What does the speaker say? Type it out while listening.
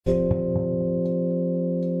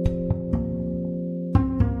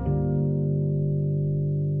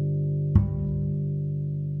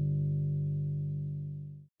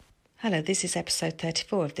Hello, this is episode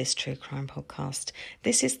 34 of this true crime podcast.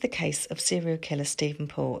 This is the case of serial killer Stephen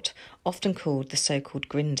Port, often called the so-called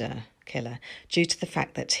Grindr killer, due to the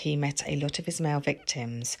fact that he met a lot of his male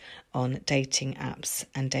victims on dating apps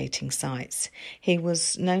and dating sites. He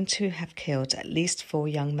was known to have killed at least 4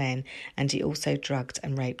 young men, and he also drugged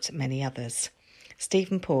and raped many others.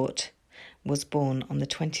 Stephen Port was born on the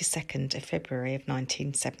 22nd of February of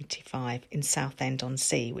 1975 in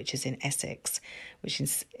Southend-on-Sea, which is in Essex, which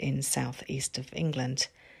is in south-east of England.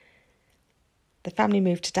 The family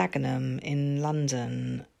moved to Dagenham in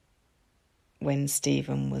London when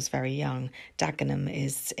Stephen was very young. Dagenham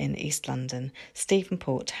is in East London. Stephen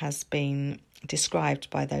Port has been described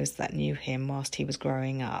by those that knew him whilst he was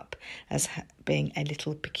growing up as being a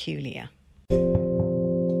little peculiar.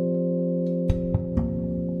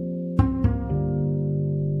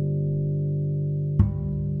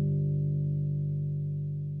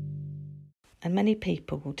 And many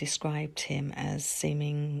people described him as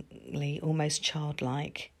seemingly almost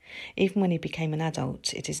childlike. Even when he became an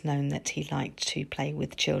adult, it is known that he liked to play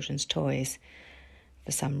with children's toys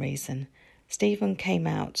for some reason. Stephen came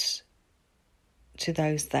out to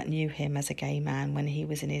those that knew him as a gay man when he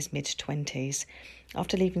was in his mid-20s.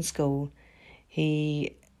 After leaving school,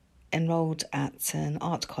 he enrolled at an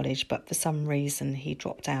art college, but for some reason he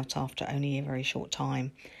dropped out after only a very short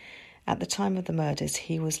time. At the time of the murders,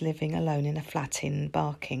 he was living alone in a flat in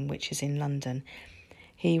Barking, which is in London.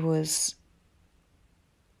 He was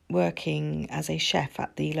working as a chef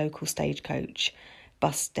at the local Stagecoach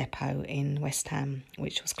bus depot in West Ham,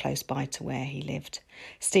 which was close by to where he lived.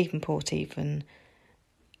 Stephen Port even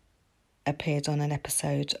appeared on an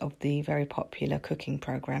episode of the very popular cooking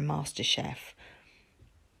programme MasterChef,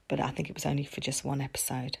 but I think it was only for just one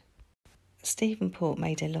episode. Stephen Port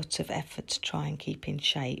made a lot of effort to try and keep in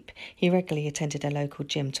shape. He regularly attended a local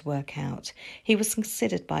gym to work out. He was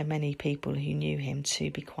considered by many people who knew him to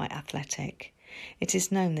be quite athletic. It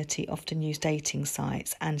is known that he often used dating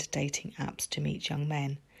sites and dating apps to meet young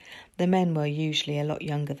men. The men were usually a lot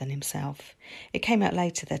younger than himself. It came out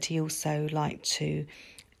later that he also liked to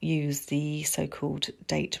use the so-called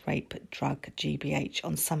date rape drug GBH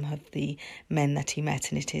on some of the men that he met,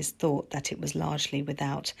 and it is thought that it was largely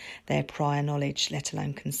without their prior knowledge, let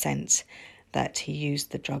alone consent, that he used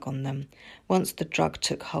the drug on them. Once the drug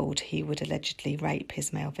took hold, he would allegedly rape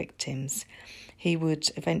his male victims. He would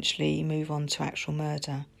eventually move on to actual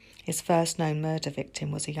murder. His first known murder victim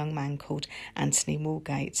was a young man called Anthony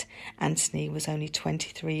Walgate. Anthony was only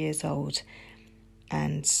 23 years old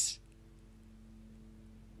and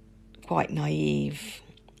quite naive,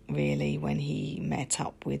 really, when he met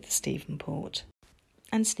up with Stephen Port.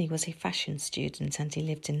 Anthony was a fashion student and he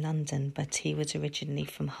lived in London, but he was originally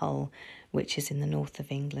from Hull, which is in the north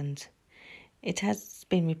of England. It has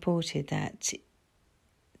been reported that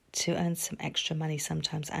to earn some extra money,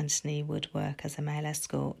 sometimes Anthony would work as a male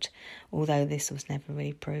escort, although this was never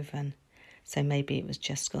really proven, so maybe it was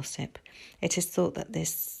just gossip. It is thought that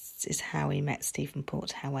this is how he met Stephen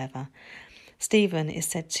Port, however. Stephen is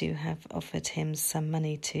said to have offered him some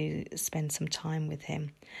money to spend some time with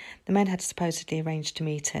him. The men had supposedly arranged to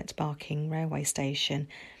meet at Barking railway station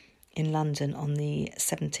in London on the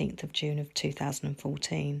 17th of June of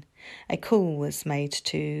 2014. A call was made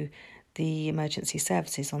to the emergency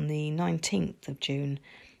services on the 19th of June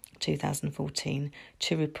 2014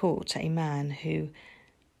 to report a man who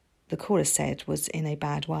the caller said was in a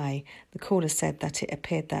bad way. The caller said that it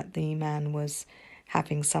appeared that the man was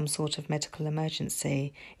having some sort of medical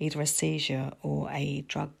emergency, either a seizure or a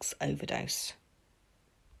drugs overdose.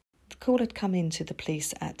 The call had come in to the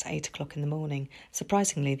police at 8 o'clock in the morning.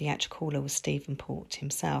 Surprisingly, the actual caller was Stephen Port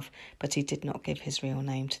himself, but he did not give his real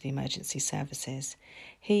name to the emergency services.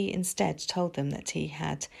 He instead told them that he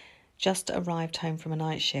had just arrived home from a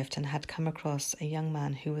night shift and had come across a young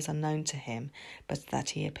man who was unknown to him, but that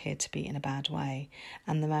he appeared to be in a bad way,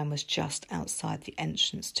 and the man was just outside the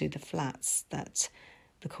entrance to the flats that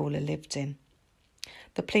the caller lived in.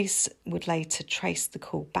 The police would later trace the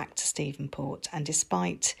call back to Stephen Port, and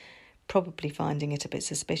despite probably finding it a bit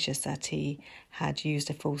suspicious that he had used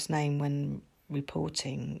a false name when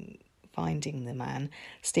reporting finding the man,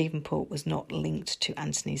 Stephen Port was not linked to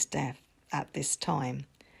Anthony's death at this time.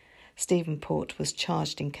 Stephen Port was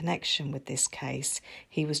charged in connection with this case.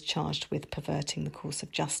 He was charged with perverting the course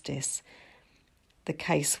of justice. The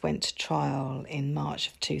case went to trial in March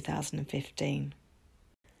of 2015.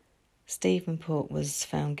 Stephen Port was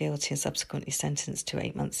found guilty and subsequently sentenced to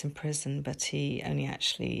 8 months in prison, but he only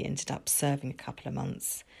actually ended up serving a couple of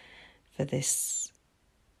months for this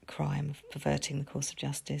crime of perverting the course of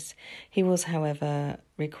justice. He was, however,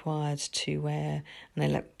 required to wear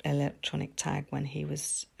an electronic tag when he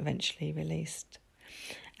was eventually released.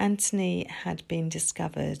 Anthony had been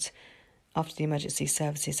discovered after the emergency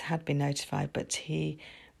services had been notified, but he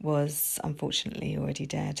was unfortunately already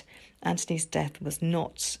dead. Anthony's death was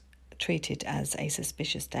not treated as a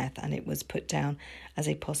suspicious death, and it was put down as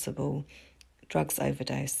a possible drugs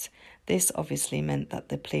overdose. This obviously meant that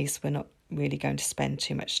the police were not really going to spend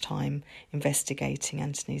too much time investigating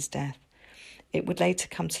Anthony's death. It would later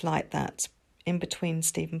come to light that in between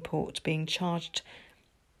Stephen Port being charged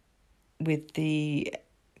with the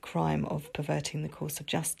crime of perverting the course of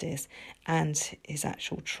justice and his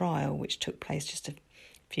actual trial, which took place just a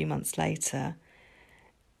few months later,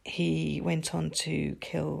 he went on to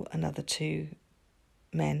kill another 2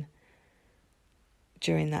 men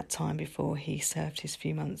during that time before he served his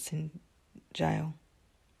few months in jail.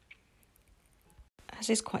 As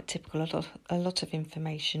is quite typical, a lot of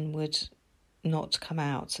information would not come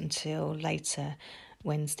out until later,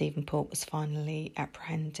 when Stephen Port was finally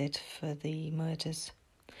apprehended for the murders.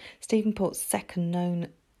 Stephen Port's second known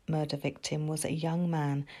murder victim was a young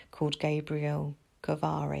man called Gabriel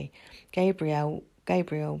Kovari.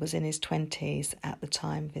 Gabriel was in his 20s at the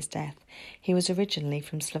time of his death. He was originally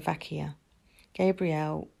from Slovakia.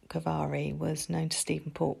 Gabriel Kovari was known to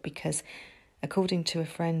Stephen Port because, according to a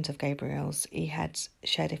friend of Gabriel's, he had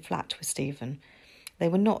shared a flat with Stephen. They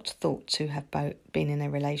were not thought to have been in a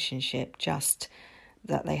relationship, just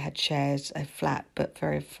that they had shared a flat, but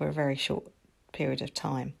for a very short period of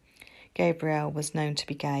time. Gabriel was known to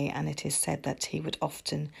be gay, and it is said that he would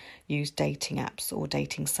often use dating apps or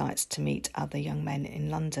dating sites to meet other young men in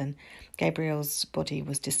London. Gabriel's body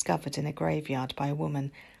was discovered in a graveyard by a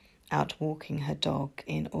woman out walking her dog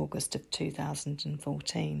in August of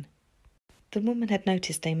 2014. The woman had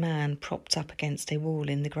noticed a man propped up against a wall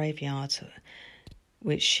in the graveyard,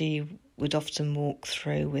 which she would often walk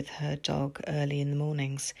through with her dog early in the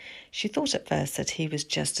mornings. She thought at first that he was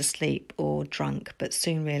just asleep or drunk, but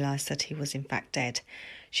soon realised that he was in fact dead.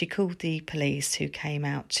 She called the police, who came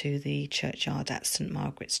out to the churchyard at St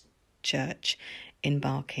Margaret's Church in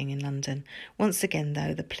Barking in London. Once again,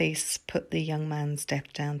 though, the police put the young man's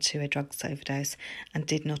death down to a drugs overdose and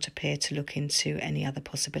did not appear to look into any other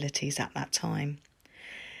possibilities at that time.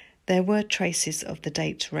 There were traces of the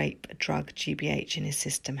date rape drug GBH in his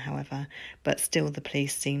system, however, but still the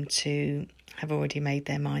police seemed to have already made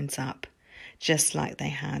their minds up, just like they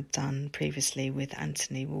had done previously with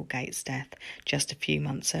Anthony Walgate's death just a few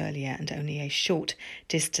months earlier, and only a short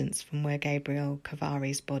distance from where Gabriel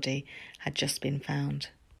Kovari's body had just been found.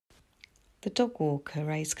 The dog walker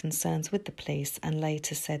raised concerns with the police and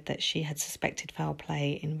later said that she had suspected foul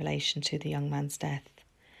play in relation to the young man's death.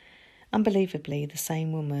 Unbelievably, the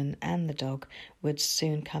same woman and the dog would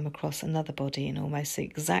soon come across another body in almost the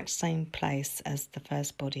exact same place as the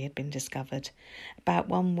first body had been discovered. About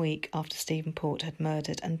 1 week after Stephen Port had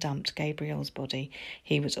murdered and dumped Gabriel's body,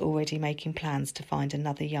 he was already making plans to find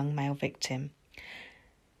another young male victim.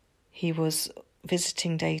 He was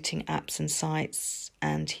visiting dating apps and sites,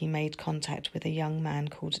 and he made contact with a young man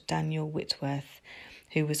called Daniel Whitworth,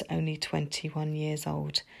 who was only 21 years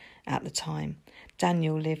old at the time.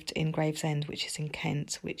 Daniel lived in Gravesend, which is in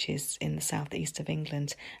Kent, which is in the southeast of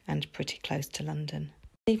England and pretty close to London.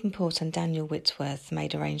 Stephen Port and Daniel Whitworth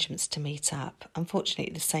made arrangements to meet up.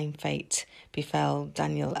 Unfortunately, the same fate befell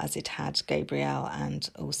Daniel as it had Gabriel and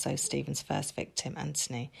also Stephen's first victim,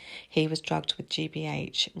 Anthony. He was drugged with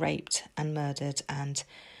GBH, raped and murdered, and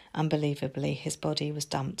unbelievably, his body was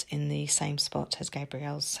dumped in the same spot as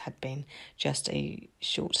Gabriel's had been just a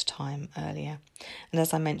short time earlier. And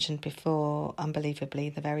as I mentioned before, unbelievably,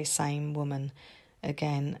 the very same woman,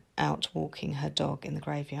 again out walking her dog in the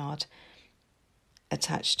graveyard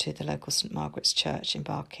attached to the local St Margaret's Church in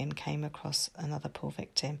Barking, came across another poor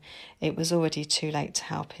victim. It was already too late to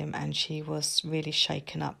help him, and she was really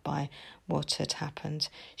shaken up by what had happened.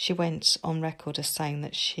 She went on record as saying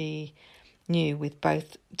that she knew with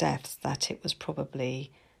both deaths that it was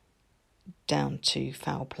probably down to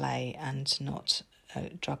foul play and not a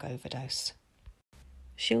drug overdose.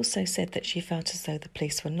 She also said that she felt as though the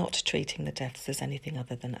police were not treating the deaths as anything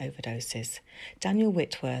other than overdoses. Daniel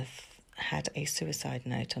Whitworth had a suicide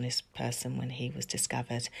note on his person when he was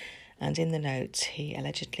discovered, and in the note he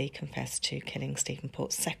allegedly confessed to killing Stephen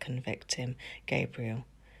Port's second victim, Gabriel.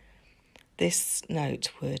 This note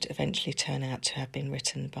would eventually turn out to have been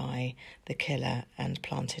written by the killer and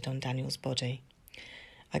planted on Daniel's body.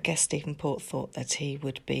 I guess Stephen Port thought that he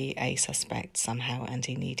would be a suspect somehow, and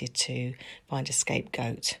he needed to find a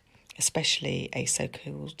scapegoat, especially a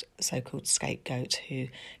so-called scapegoat who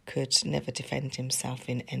could never defend himself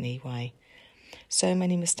in any way. So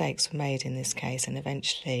many mistakes were made in this case, and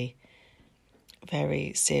eventually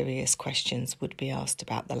very serious questions would be asked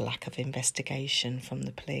about the lack of investigation from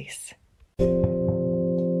the police.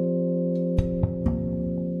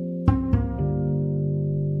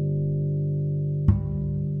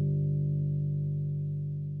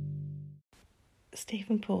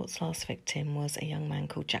 Stephen Port's last victim was a young man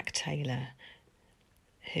called Jack Taylor,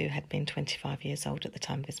 who had been 25 years old at the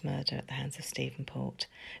time of his murder at the hands of Stephen Port.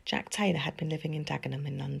 Jack Taylor had been living in Dagenham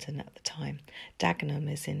in London at the time. Dagenham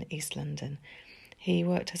is in East London. He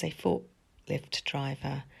worked as a forklift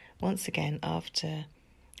driver. Once again, after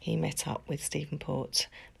he met up with Stephen Port,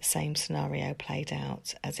 the same scenario played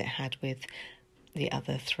out as it had with the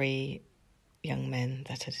other 3 young men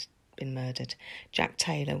that had been murdered. Jack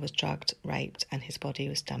Taylor was drugged, raped, and his body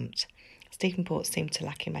was dumped. Stephen Port seemed to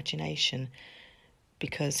lack imagination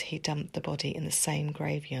because he dumped the body in the same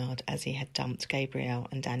graveyard as he had dumped Gabrielle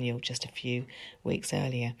and Daniel just a few weeks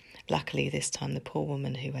earlier. Luckily, this time the poor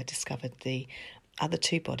woman who had discovered the other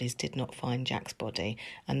 2 bodies did not find Jack's body.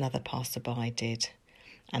 Another passerby did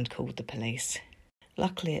and called the police.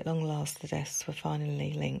 Luckily, at long last, the deaths were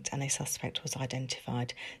finally linked and a suspect was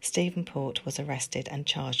identified. Stephen Port was arrested and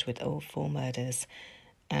charged with all 4 murders,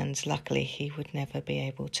 and luckily he would never be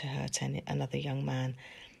able to hurt another young man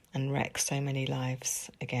and wreck so many lives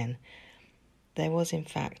again. There was, in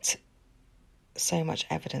fact, so much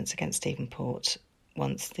evidence against Stephen Port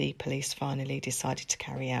once the police finally decided to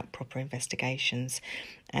carry out proper investigations,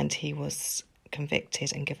 and he was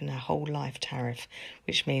convicted and given a whole life tariff,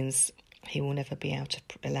 which means he will never be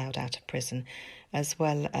allowed out of prison. As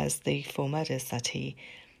well as the 4 murders that he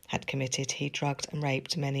had committed, he drugged and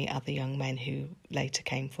raped many other young men who later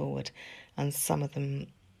came forward, and some of them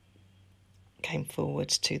came forward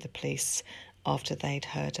to the police after they'd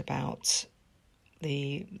heard about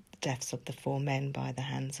the deaths of the 4 men by the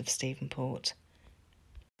hands of Stephen Port.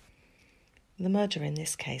 The murderer in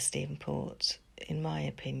this case, Stephen Port, in my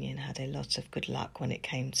opinion, had a lot of good luck when it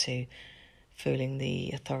came to fooling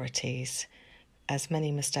the authorities, as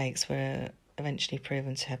many mistakes were eventually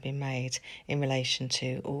proven to have been made in relation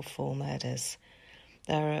to all 4 murders.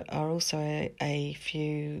 There are also a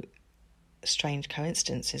few strange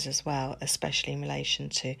coincidences as well, especially in relation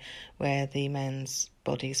to where the men's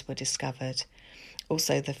bodies were discovered.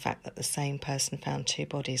 Also, the fact that the same person found 2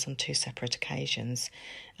 bodies on 2 separate occasions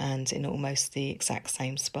and in almost the exact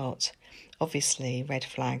same spot. Obviously, red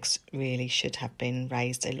flags really should have been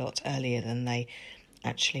raised a lot earlier than they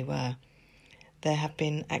actually were. There have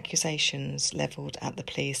been accusations levelled at the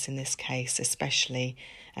police in this case, especially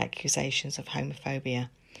accusations of homophobia.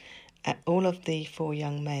 All of the 4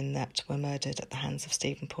 young men that were murdered at the hands of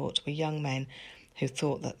Stephen Port were young men who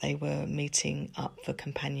thought that they were meeting up for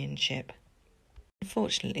companionship.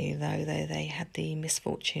 Unfortunately, though, they had the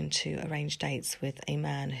misfortune to arrange dates with a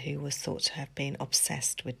man who was thought to have been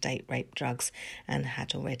obsessed with date rape drugs and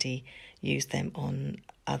had already used them on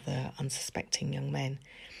other unsuspecting young men.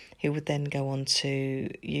 He would then go on to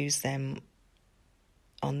use them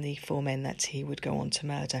on the 4 men that he would go on to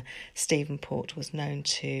murder. Stephen Port was known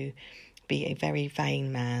to be a very vain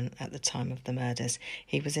man at the time of the murders.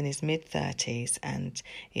 He was in his mid-30s and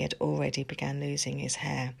he had already began losing his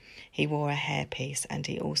hair. He wore a hairpiece and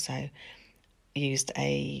he also used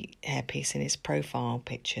a hairpiece in his profile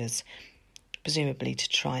pictures, presumably to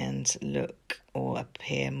try and look or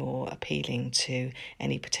appear more appealing to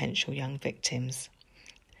any potential young victims.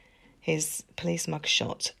 His police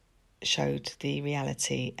mugshot showed the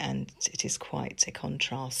reality, and it is quite a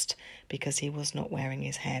contrast because he was not wearing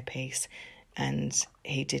his hairpiece and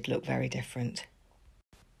he did look very different.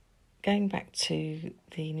 Going back to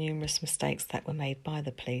the numerous mistakes that were made by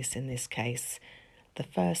the police in this case, the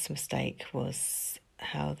first mistake was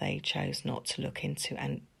how they chose not to look into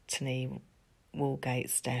Anthony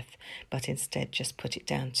Walgate's death, but instead just put it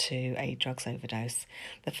down to a drugs overdose.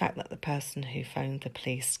 The fact that the person who phoned the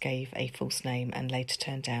police gave a false name and later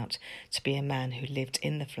turned out to be a man who lived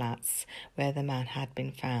in the flats where the man had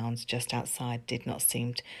been found just outside did not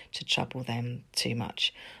seem to trouble them too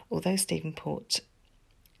much. Although Stephen Port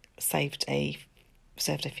served a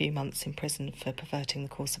few months in prison for perverting the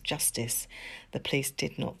course of justice, the police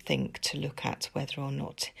did not think to look at whether or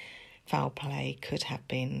not foul play could have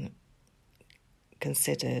been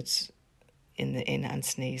considered in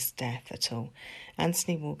Anthony's death at all.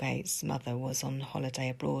 Anthony Walgate's mother was on holiday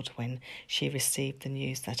abroad when she received the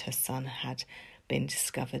news that her son had been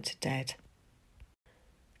discovered dead.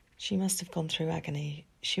 She must have gone through agony.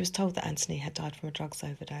 She was told that Anthony had died from a drugs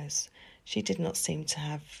overdose. She did not seem to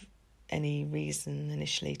have any reason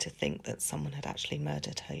initially to think that someone had actually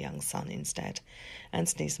murdered her young son instead.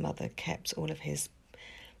 Anthony's mother kept all of his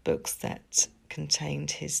books that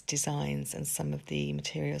contained his designs and some of the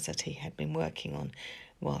materials that he had been working on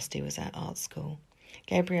whilst he was at art school.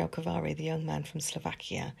 Gabriel Kováři, the young man from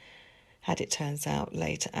Slovakia, had, it turns out,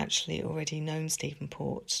 later actually already known Stephen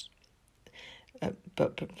Port,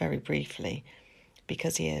 but very briefly,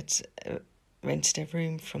 because he had rented a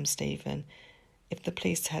room from Stephen. If the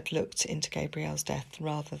police had looked into Gabriel's death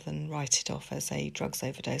rather than write it off as a drugs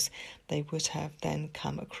overdose, they would have then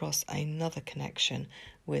come across another connection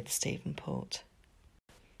with Stephen Port.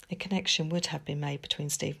 A connection would have been made between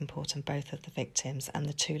Stephen Port and both of the victims, and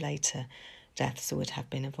the two later deaths would have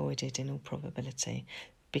been avoided in all probability,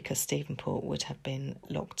 because Stephen Port would have been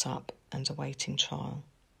locked up and awaiting trial.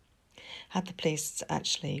 Had the police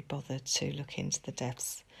actually bothered to look into the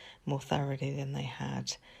deaths more thoroughly than they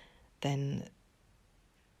had, then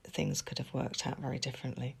things could have worked out very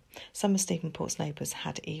differently. Some of Stephen Port's neighbours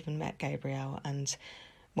had even met Gabriel, and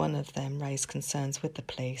one of them raised concerns with the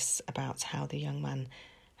police about how the young man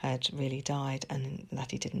had really died and that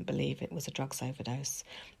he didn't believe it was a drugs overdose.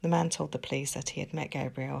 The man told the police that he had met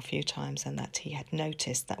Gabriel a few times and that he had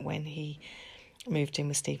noticed that when he moved in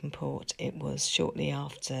with Stephen Port, it was shortly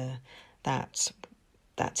after that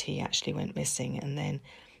he actually went missing, and then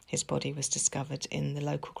his body was discovered in the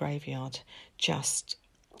local graveyard just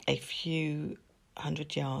a few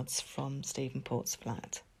hundred yards from Stephen Port's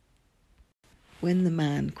flat. When the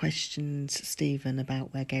man questioned Stephen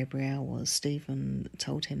about where Gabriel was, Stephen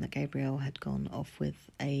told him that Gabriel had gone off with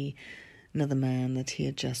another man that he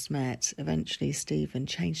had just met. Eventually, Stephen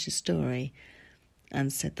changed his story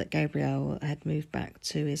and said that Gabriel had moved back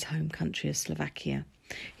to his home country of Slovakia.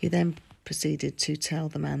 He then proceeded to tell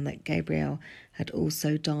the man that Gabriel had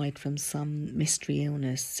also died from some mystery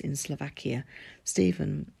illness in Slovakia.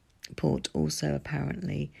 Stephen Port also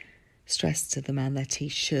apparently stressed to the man that he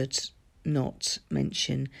should not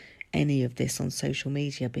mention any of this on social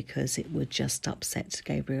media because it would just upset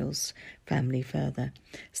Gabriel's family further.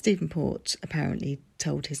 Stephen Port apparently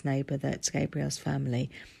told his neighbour that Gabriel's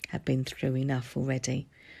family had been through enough already.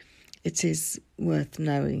 It is worth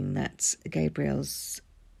knowing that Gabriel's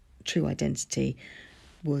true identity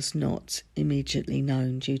was not immediately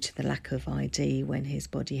known due to the lack of ID when his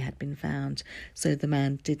body had been found, so the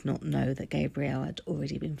man did not know that Gabriel had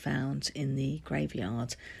already been found in the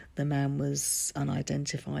graveyard. The man was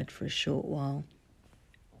unidentified for a short while.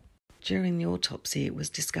 During the autopsy, it was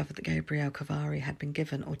discovered that Gabriel Kováři had been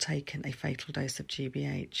given or taken a fatal dose of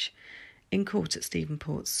GBH. In court at Stephen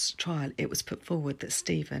Port's trial, it was put forward that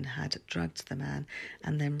Stephen had drugged the man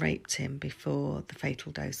and then raped him before the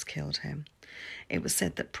fatal dose killed him. It was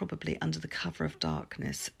said that probably under the cover of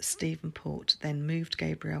darkness, Stephen Port then moved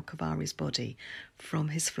Gabriel Kováři's body from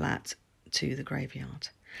his flat to the graveyard.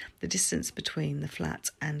 The distance between the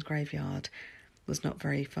flat and graveyard was not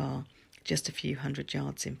very far, just a few hundred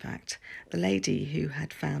yards in fact. The lady who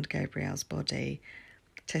had found Gabriel's body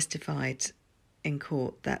testified in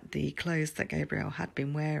court that the clothes that Gabriel had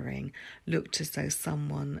been wearing looked as though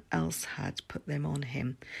someone else had put them on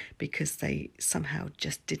him because they somehow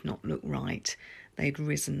just did not look right. They'd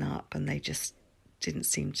risen up and they just didn't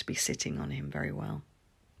seem to be sitting on him very well.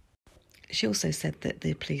 She also said that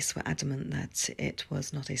the police were adamant that it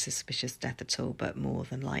was not a suspicious death at all, but more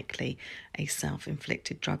than likely a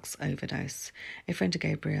self-inflicted drugs overdose. A friend of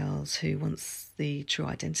Gabriel's, who once the true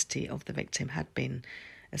identity of the victim had been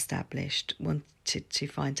established, wanted to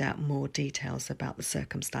find out more details about the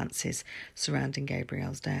circumstances surrounding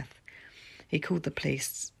Gabriel's death. He called the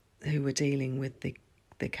police who were dealing with the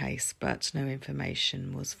case, but no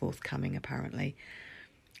information was forthcoming apparently.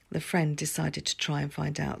 The friend decided to try and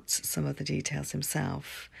find out some of the details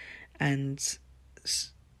himself, and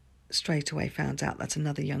straight away found out that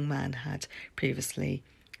another young man had previously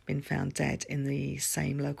been found dead in the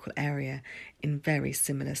same local area in very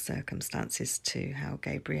similar circumstances to how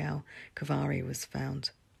Gabriel Kováři was found.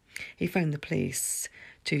 He phoned the police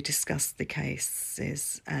to discuss the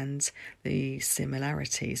cases and the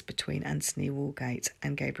similarities between Anthony Walgate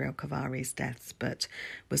and Gabriel Kováři's deaths, but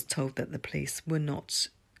was told that the police were not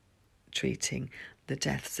treating the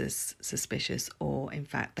deaths as suspicious, or in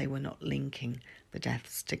fact they were not linking the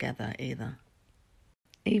deaths together either.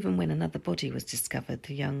 Even when another body was discovered,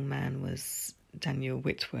 the young man was Daniel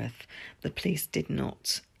Whitworth, the police did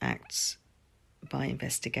not act by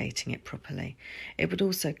investigating it properly. It would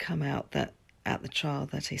also come out that at the trial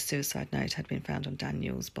that a suicide note had been found on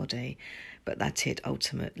Daniel's body, but that it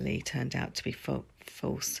ultimately turned out to be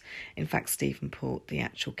false. In fact, Stephen Port, the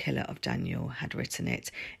actual killer of Daniel, had written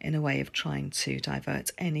it in a way of trying to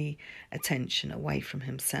divert any attention away from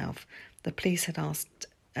himself. The police had asked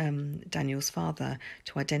Daniel's father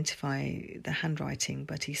to identify the handwriting,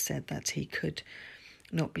 but he said that he could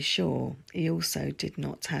not be sure. He also did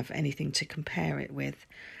not have anything to compare it with.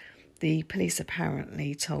 The police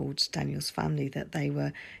apparently told Daniel's family that they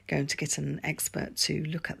were going to get an expert to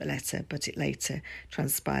look at the letter, but it later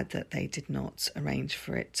transpired that they did not arrange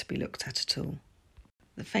for it to be looked at all.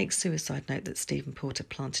 The fake suicide note that Stephen Port had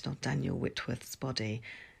planted on Daniel Whitworth's body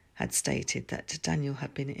had stated that Daniel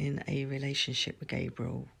had been in a relationship with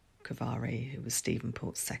Gabriel Cavari, who was Stephen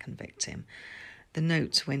Port's second victim. The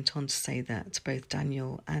note went on to say that both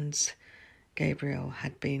Daniel and Gabriel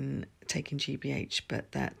had been taking GBH,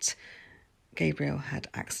 but that Gabriel had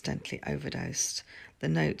accidentally overdosed. The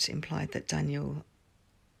note implied that Daniel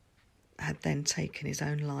had then taken his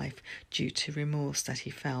own life due to remorse that he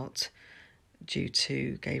felt due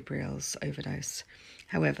to Gabriel's overdose.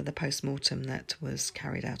 However, the post-mortem that was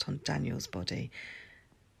carried out on Daniel's body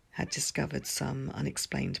had discovered some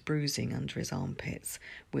unexplained bruising under his armpits,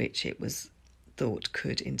 which it was thought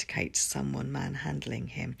could indicate someone manhandling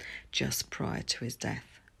him just prior to his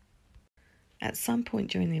death. At some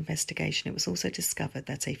point during the investigation, it was also discovered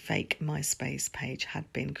that a fake MySpace page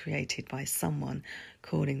had been created by someone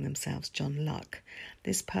calling themselves John Luck.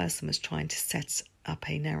 This person was trying to set up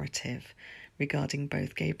a narrative regarding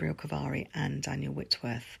both Gabriel Cavari and Daniel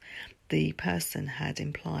Whitworth. The person had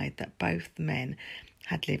implied that both men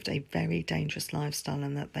had lived a very dangerous lifestyle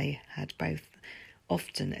and that they had both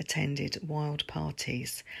often attended wild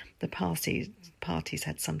parties. The parties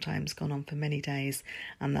had sometimes gone on for many days,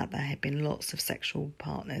 and that there had been lots of sexual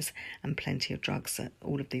partners and plenty of drugs at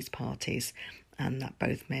all of these parties, and that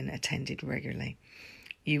both men attended regularly.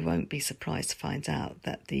 You won't be surprised to find out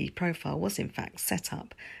that the profile was in fact set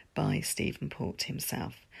up by Stephen Port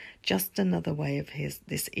himself. Just another way of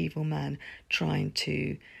this evil man trying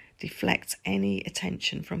to deflect any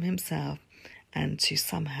attention from himself and to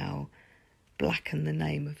somehow blacken the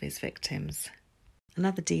name of his victims.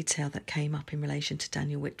 Another detail that came up in relation to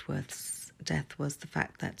Daniel Whitworth's death was the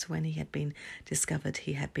fact that when he had been discovered,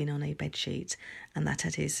 he had been on a bedsheet, and that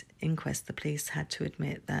at his inquest the police had to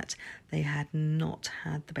admit that they had not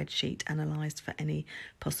had the bedsheet analysed for any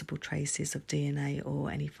possible traces of DNA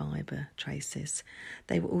or any fibre traces.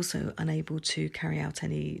 They were also unable to carry out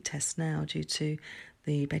any tests now due to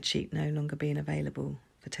the bedsheet no longer being available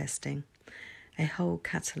for testing. A whole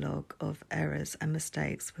catalogue of errors and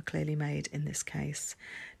mistakes were clearly made in this case.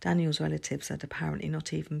 Daniel's relatives had apparently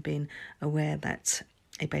not even been aware that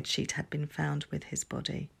a bedsheet had been found with his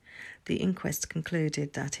body. The inquest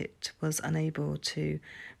concluded that it was unable to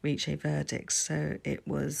reach a verdict, so it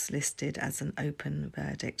was listed as an open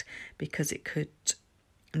verdict because it could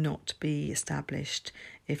not be established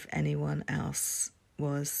if anyone else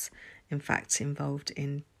was in fact involved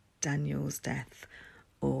in Daniel's death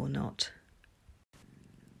or not.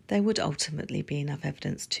 There would ultimately be enough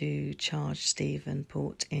evidence to charge Stephen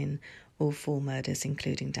Port in all 4 murders,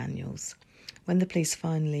 including Daniel's. When the police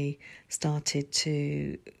finally started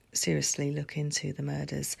to seriously look into the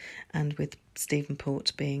murders, and with Stephen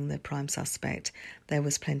Port being the prime suspect, there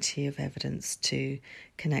was plenty of evidence to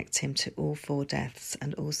connect him to all 4 deaths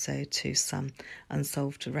and also to some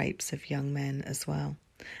unsolved rapes of young men as well.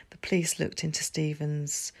 The police looked into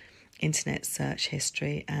Stephen's internet search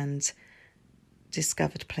history and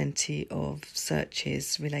discovered plenty of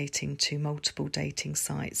searches relating to multiple dating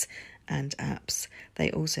sites and apps.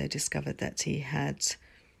 They also discovered that he had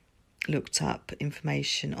looked up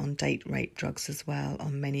information on date rape drugs as well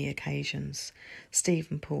on many occasions.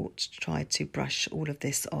 Stephen Port tried to brush all of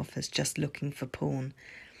this off as just looking for porn.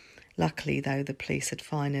 Luckily, though, the police had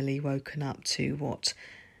finally woken up to what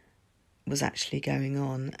was actually going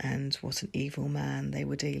on and what an evil man they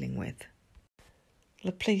were dealing with.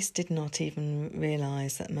 The police did not even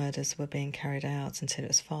realise that murders were being carried out until it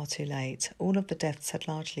was far too late. All of the deaths had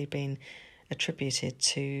largely been attributed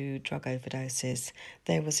to drug overdoses.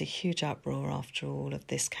 There was a huge uproar after all of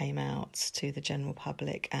this came out to the general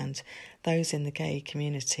public, and those in the gay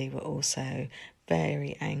community were also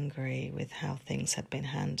very angry with how things had been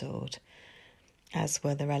handled, as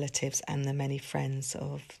were the relatives and the many friends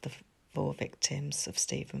of the 4 victims of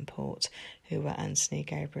Stephen Port, who were Anthony,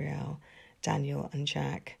 Gabriel, Daniel and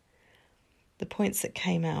Jack. The points that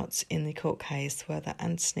came out in the court case were that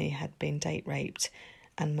Anthony had been date raped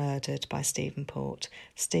and murdered by Stephen Port.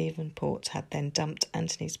 Stephen Port had then dumped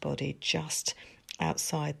Anthony's body just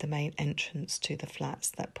outside the main entrance to the flats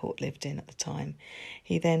that Port lived in at the time.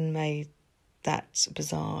 He then made that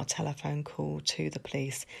bizarre telephone call to the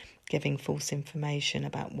police, giving false information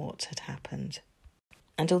about what had happened.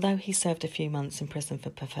 And although he served a few months in prison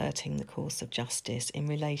for perverting the course of justice in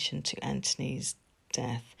relation to Anthony's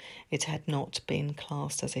death, it had not been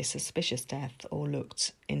classed as a suspicious death or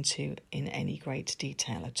looked into in any great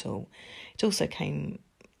detail at all. It also came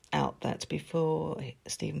out that before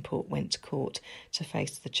Stephen Port went to court to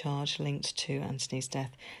face the charge linked to Anthony's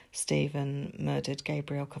death, Stephen murdered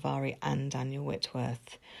Gabrielle Cavari and Daniel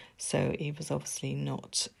Whitworth. So he was obviously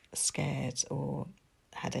not scared or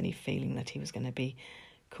had any feeling that he was going to be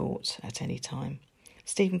caught at any time.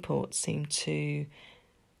 Stephen Port seemed to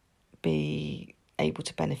be able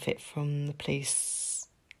to benefit from the police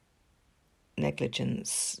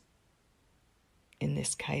negligence in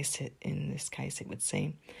this case, it would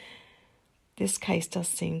seem. This case does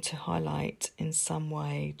seem to highlight in some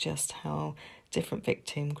way just how different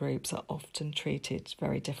victim groups are often treated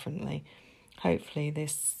very differently. Hopefully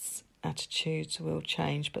this attitude will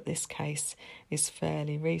change, but this case is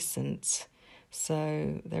fairly recent,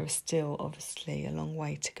 so there is still obviously a long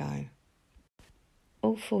way to go.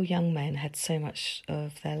 All four young men had so much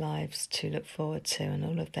of their lives to look forward to, and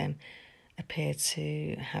all of them appeared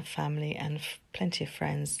to have family and plenty of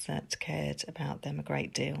friends that cared about them a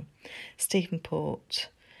great deal. Stephen Port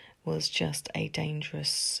was just a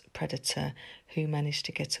dangerous predator who managed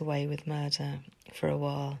to get away with murder for a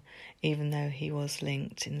while, even though he was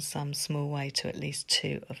linked in some small way to at least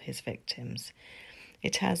two of his victims.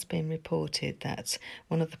 It has been reported that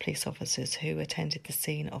one of the police officers who attended the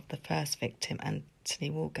scene of the first victim, Anthony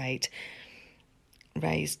Walgate,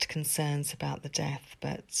 raised concerns about the death,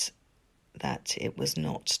 but that it was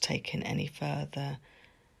not taken any further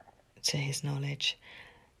to his knowledge.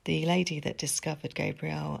 The lady that discovered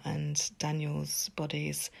Gabrielle and Daniel's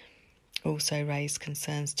bodies also raised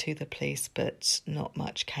concerns to the police, but not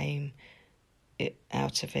much came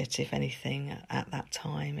out of it, if anything, at that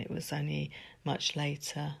time. It was only much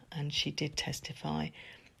later, and she did testify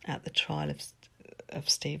at the trial of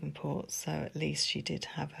Stephen Port, so at least she did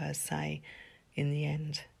have her say in the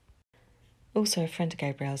end. Also, a friend of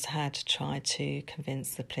Gabrielle's had tried to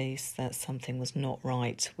convince the police that something was not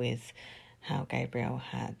right with how Gabrielle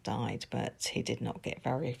had died, but he did not get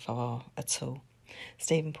very far at all.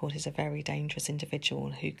 Stephen Port is a very dangerous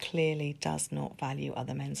individual who clearly does not value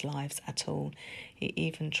other men's lives at all. He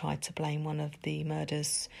even tried to blame one of the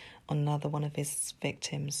murders on another one of his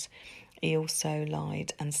victims. He also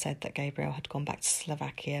lied and said that Gabrielle had gone back to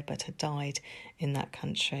Slovakia but had died in that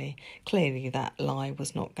country. Clearly that lie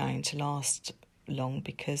was not going to last long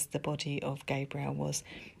because the body of Gabrielle was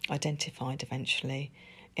identified eventually.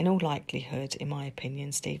 In all likelihood, in my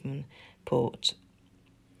opinion, Stephen Port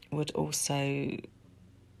would have also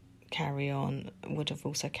carried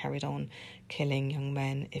on killing young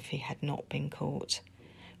men if he had not been caught.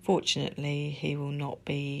 Fortunately, he will not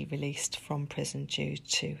be released from prison due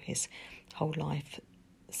to his whole life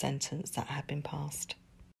sentence that had been passed.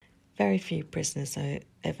 Very few prisoners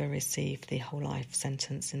ever receive the whole life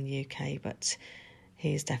sentence in the UK, but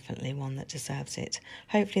he is definitely one that deserves it.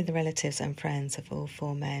 Hopefully the relatives and friends of all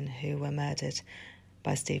four men who were murdered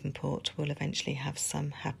by Stephen Port will eventually have some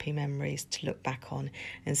happy memories to look back on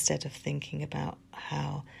instead of thinking about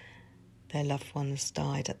how their loved ones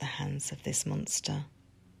died at the hands of this monster.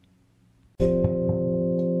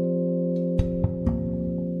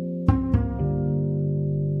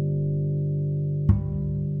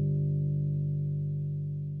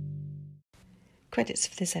 Credits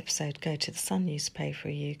for this episode go to the Sun newspaper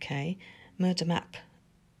UK, Murder Map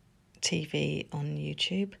TV on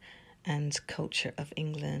YouTube, and Culture of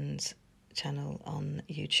England channel on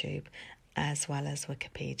YouTube, as well as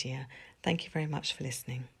Wikipedia. Thank you very much for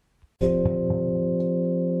listening.